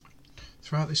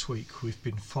Throughout this week we've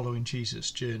been following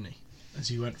Jesus' journey as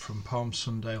he went from Palm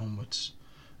Sunday onwards,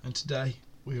 and today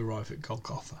we arrive at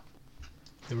Golgotha.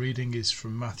 The reading is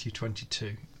from Matthew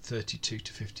 22, 32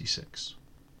 to 56.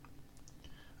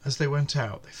 As they went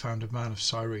out, they found a man of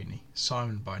Cyrene,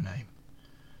 Simon by name.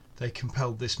 They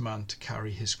compelled this man to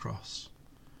carry his cross.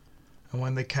 And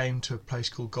when they came to a place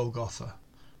called Golgotha,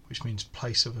 which means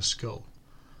place of a skull,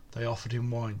 they offered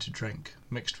him wine to drink,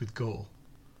 mixed with gall.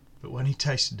 But when he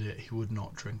tasted it, he would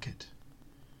not drink it.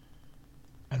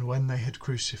 And when they had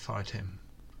crucified him,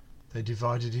 they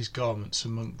divided his garments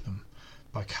among them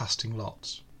by casting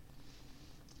lots.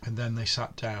 And then they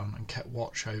sat down and kept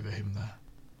watch over him there.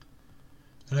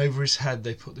 And over his head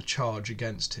they put the charge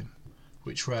against him,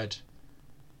 which read,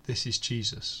 "This is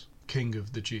Jesus, King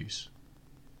of the Jews."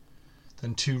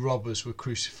 Then 2 robbers were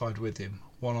crucified with him,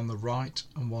 one on the right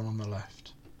and one on the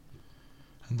left.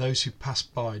 And those who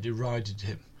passed by derided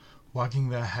him, wagging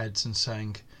their heads and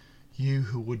saying, "You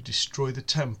who would destroy the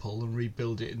temple and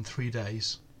rebuild it in 3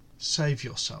 days, save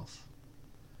yourself.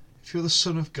 If you're the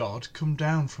Son of God, come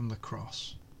down from the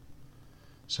cross."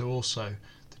 So also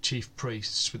the chief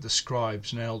priests with the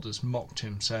scribes and elders mocked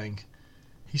him, saying,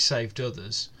 "He saved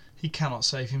others, he cannot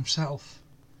save himself.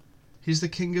 He is the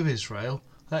King of Israel,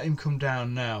 let him come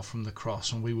down now from the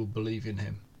cross and we will believe in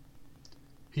him.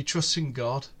 He trusts in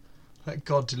God, let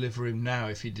God deliver him now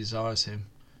if he desires him.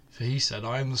 For he said,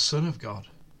 'I am the Son of God.'"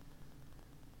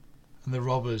 And the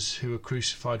robbers who were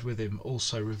crucified with him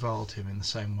also reviled him in the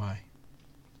same way.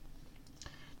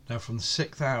 Now from the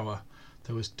 6th hour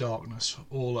there was darkness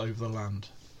all over the land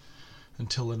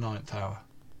until the 9th hour.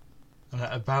 And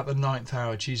at about the 9th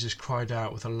hour Jesus cried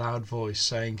out with a loud voice,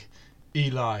 saying,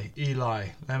 "Eli,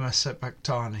 Eli, lema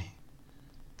sabachthani?"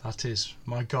 That is,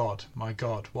 my God,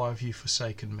 why have you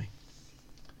forsaken me?"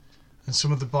 And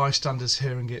some of the bystanders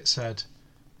hearing it said,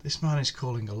 "This man is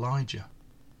calling Elijah."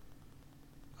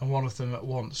 And one of them at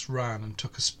once ran and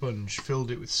took a sponge, filled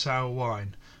it with sour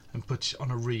wine, and put it on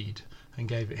a reed, and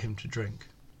gave it him to drink.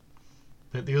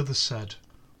 But the others said,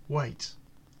 "Wait,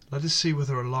 let us see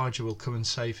whether Elijah will come and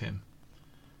save him."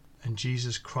 And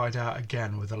Jesus cried out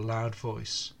again with a loud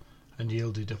voice, and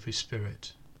yielded up his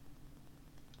spirit.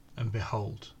 And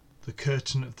behold, the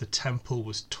curtain of the temple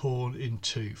was torn in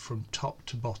two from top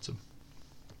to bottom,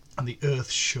 and the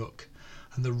earth shook,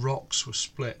 and the rocks were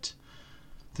split.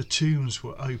 The tombs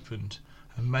were opened,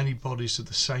 and many bodies of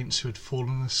the saints who had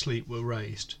fallen asleep were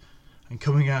raised. And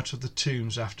coming out of the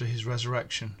tombs after his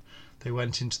resurrection, they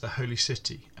went into the holy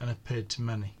city and appeared to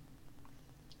many.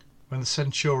 When the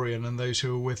centurion and those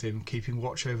who were with him, keeping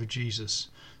watch over Jesus,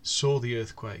 saw the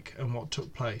earthquake and what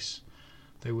took place,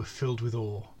 they were filled with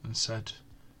awe and said,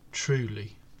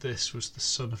 "Truly, this was the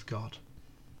Son of God."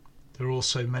 There were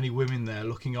also many women there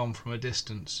looking on from a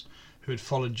distance, who had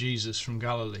followed Jesus from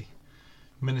Galilee,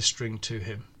 ministering to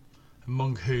him,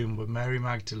 among whom were Mary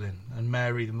Magdalene and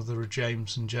Mary the mother of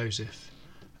James and Joseph,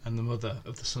 and the mother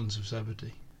of the sons of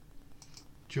Zebedee.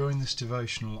 During this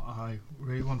devotional, I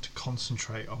really want to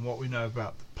concentrate on what we know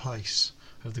about the place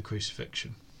of the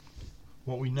crucifixion,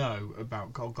 what we know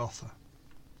about Golgotha.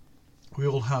 We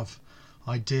all have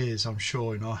ideas, I'm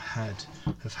sure, in our head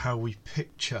of how we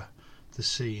picture the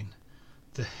scene,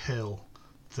 the hill,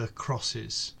 the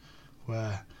crosses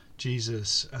where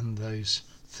Jesus and those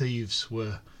thieves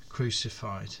were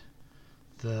crucified,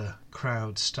 the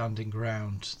crowd standing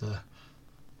round,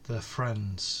 the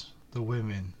friends, the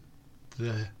women,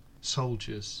 the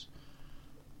soldiers,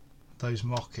 those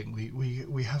mocking.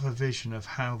 We have a vision of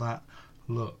how that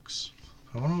looks.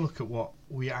 I want to look at what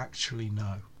we actually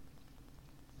know.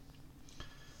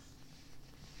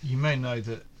 You may know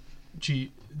that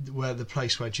where the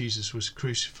place where Jesus was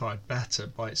crucified better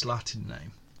by its Latin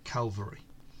name, Calvary.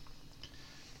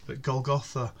 But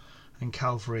Golgotha and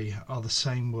Calvary are the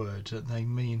same word, and they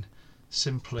mean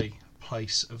simply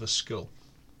place of a skull.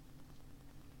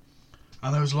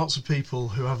 And there's lots of people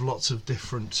who have lots of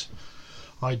different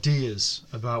ideas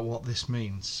about what this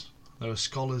means. There are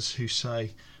scholars who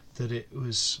say that it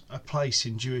was a place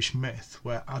in Jewish myth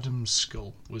where Adam's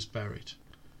skull was buried.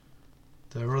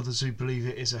 There are others who believe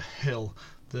it is a hill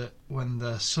that when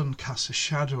the sun casts a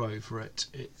shadow over it,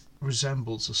 it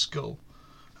resembles a skull.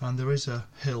 And there is a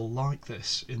hill like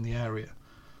this in the area.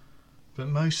 But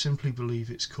most simply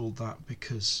believe it's called that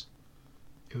because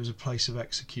it was a place of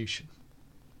execution.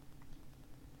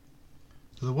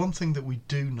 So the one thing that we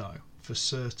do know for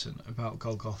certain about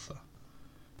Golgotha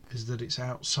is that it's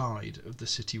outside of the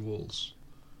city walls.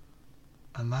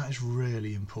 And that is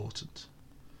really important.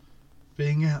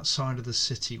 Being outside of the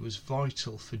city was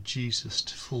vital for Jesus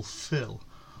to fulfill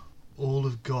all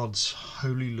of God's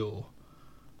holy law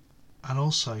and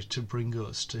also to bring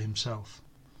us to himself.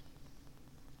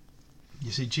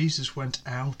 You see, Jesus went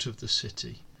out of the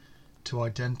city to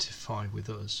identify with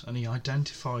us, and he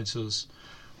identifies us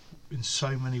in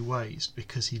so many ways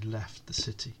because he left the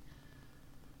city.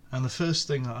 And the first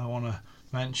thing that I want to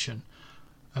mention,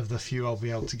 of the few I'll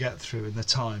be able to get through in the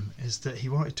time, is that he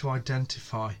wanted to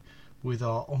identify with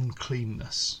our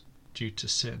uncleanness due to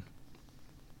sin.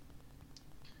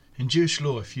 In Jewish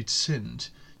law, if you'd sinned,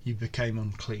 you became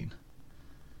unclean.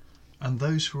 And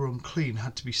those who were unclean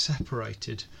had to be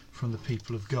separated from the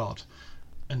people of God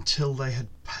until they had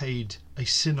paid a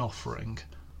sin offering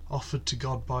offered to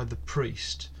God by the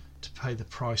priest to pay the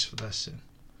price for their sin.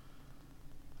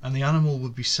 And the animal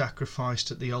would be sacrificed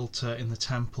at the altar in the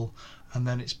temple, and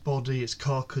then its body, its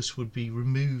carcass, would be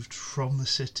removed from the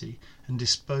city and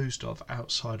disposed of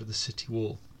outside of the city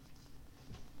wall.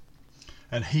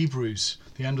 And Hebrews,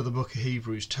 the end of the book of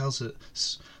Hebrews, tells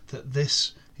us that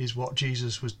this is what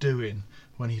Jesus was doing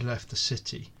when he left the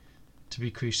city to be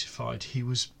crucified. He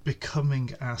was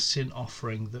becoming our sin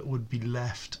offering that would be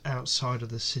left outside of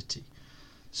the city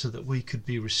so that we could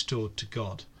be restored to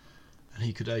God and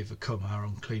he could overcome our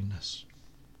uncleanness.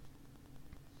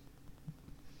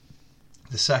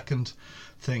 The second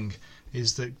thing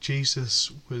is that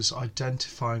Jesus was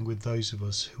identifying with those of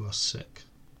us who are sick.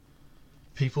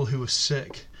 People who were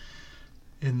sick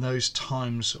in those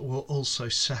times were also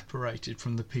separated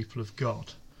from the people of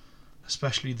God,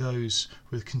 especially those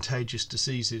with contagious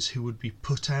diseases who would be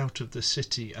put out of the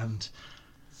city and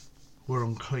were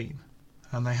unclean.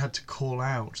 And they had to call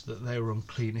out that they were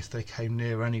unclean if they came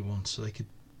near anyone so they could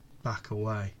back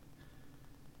away.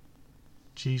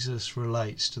 Jesus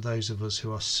relates to those of us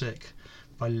who are sick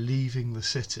by leaving the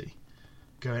city,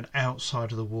 going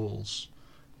outside of the walls,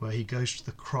 where he goes to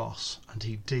the cross and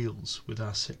he deals with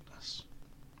our sickness.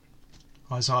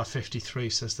 Isaiah 53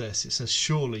 says this, it says,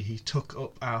 "Surely he took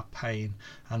up our pain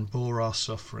and bore our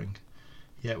suffering,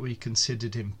 yet we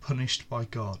considered him punished by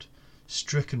God,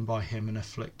 stricken by him and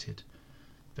afflicted.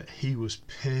 But he was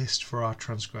pierced for our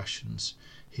transgressions,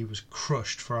 he was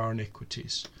crushed for our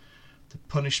iniquities. The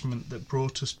punishment that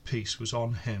brought us peace was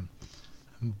on him,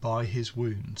 and by his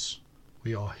wounds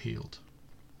we are healed."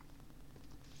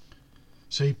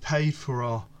 So he paid for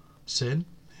our sin,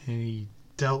 he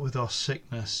dealt with our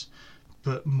sickness,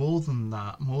 but more than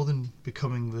that, more than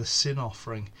becoming the sin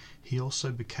offering, he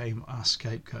also became our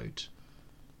scapegoat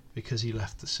because he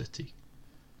left the city.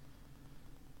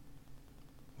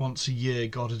 Once a year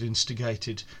God had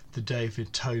instigated the Day of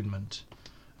Atonement,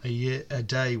 a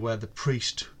day where the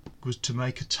priest was to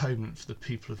make atonement for the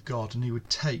people of God, and he would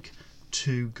take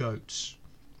 2 goats.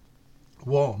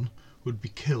 One would be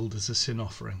killed as a sin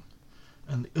offering,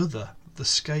 and the other, the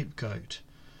scapegoat,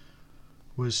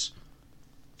 was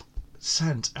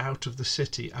sent out of the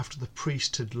city after the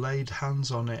priest had laid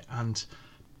hands on it and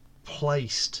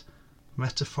placed,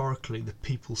 metaphorically, the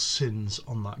people's sins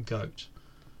on that goat.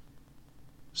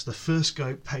 So the first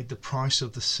goat paid the price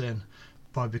of the sin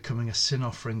by becoming a sin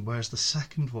offering, whereas the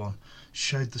second one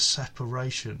showed the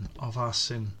separation of our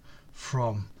sin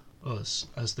from us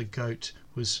as the goat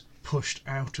was pushed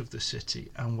out of the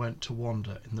city and went to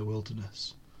wander in the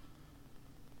wilderness.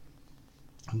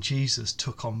 And Jesus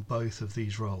took on both of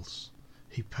these roles.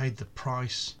 He paid the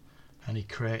price and he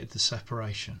created the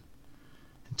separation.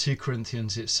 In 2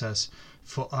 Corinthians it says,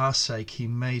 "For our sake he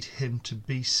made him to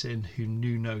be sin who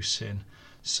knew no sin,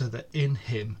 so that in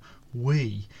him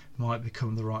we might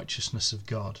become the righteousness of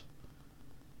God."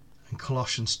 In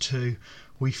Colossians 2,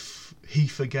 he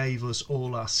forgave us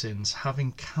all our sins,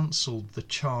 having cancelled the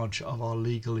charge of our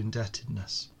legal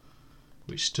indebtedness,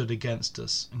 which stood against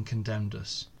us and condemned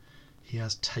us. He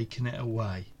has taken it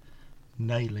away,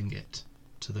 nailing it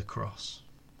to the cross.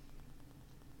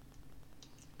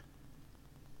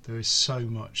 There is so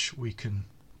much we can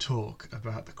talk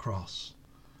about the cross,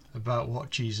 about what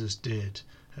Jesus did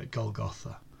at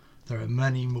Golgotha. There are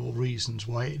many more reasons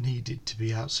why it needed to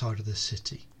be outside of the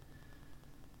city.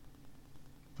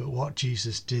 But what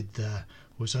Jesus did there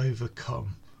was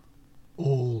overcome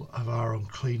all of our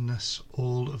uncleanness,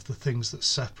 all of the things that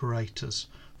separate us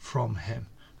from him,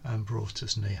 and brought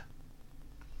us near.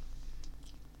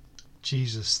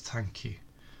 Jesus, thank you.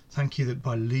 Thank you that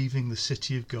by leaving the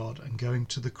city of God and going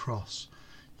to the cross,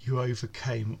 you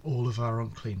overcame all of our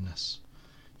uncleanness.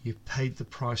 You paid the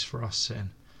price for our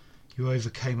sin. You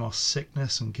overcame our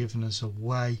sickness and given us a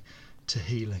way to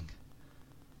healing.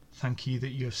 Thank you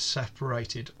that you have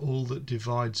separated all that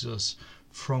divides us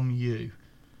from you,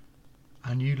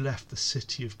 and you left the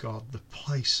city of God, the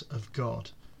place of God,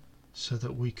 so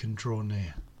that we can draw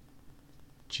near.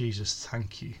 Jesus,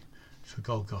 thank you for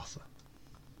Golgotha.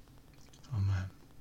 Amen.